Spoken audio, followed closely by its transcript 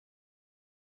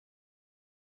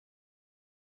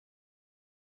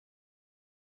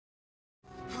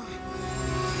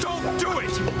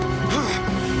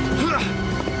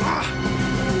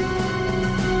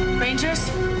Rangers,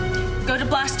 go to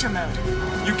blaster mode.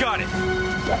 You got it.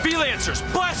 V-Lancers,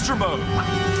 blaster mode.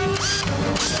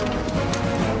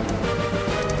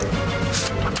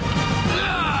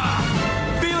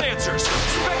 V-Lancers,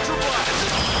 Spectral Blast.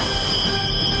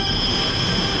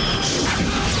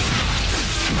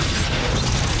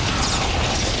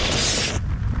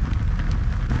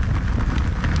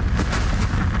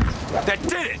 That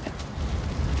did it!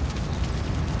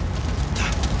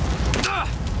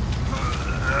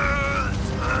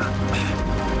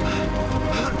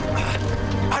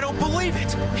 I don't believe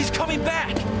it! He's coming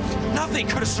back! Nothing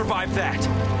could have survived that!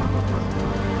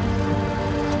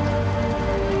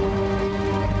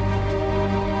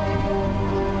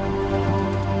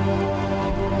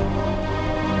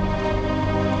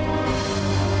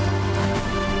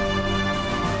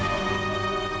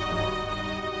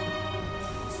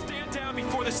 Stand down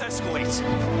before this escalates.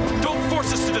 Don't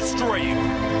force us to destroy you.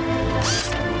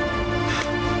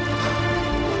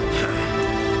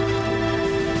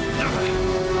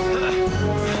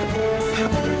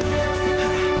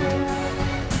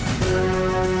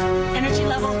 Energy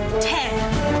level 10.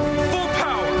 Full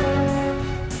power!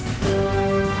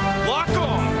 Lock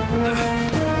on!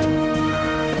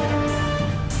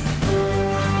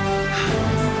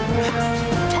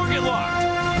 Target locked!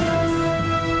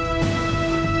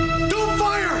 Don't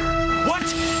fire! What?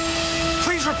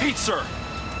 Please repeat, sir.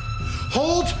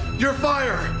 Hold your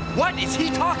fire! What is he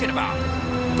talking about?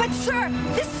 But sir,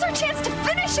 this is our chance to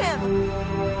finish him!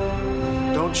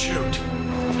 Don't shoot.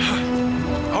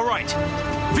 All right,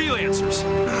 V-Lancers.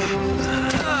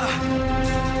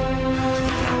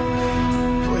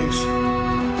 Please.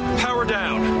 Power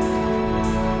down.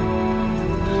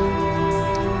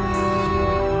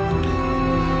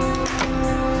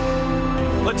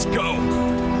 Let's go.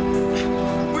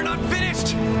 We're not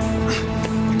finished.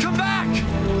 Come back.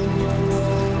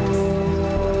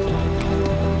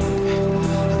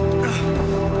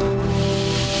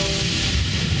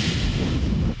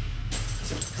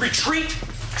 Retreat?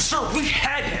 Sir, we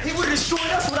had him. He would have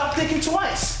destroyed us without thinking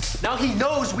twice. Now he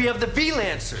knows we have the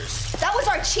V-Lancers. That was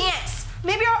our chance.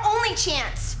 Maybe our only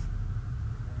chance.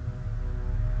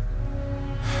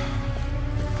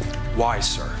 Why,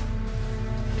 sir?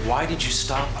 Why did you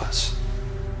stop us?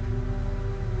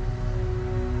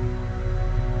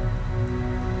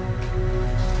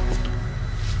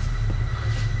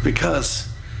 Because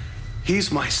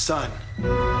he's my son.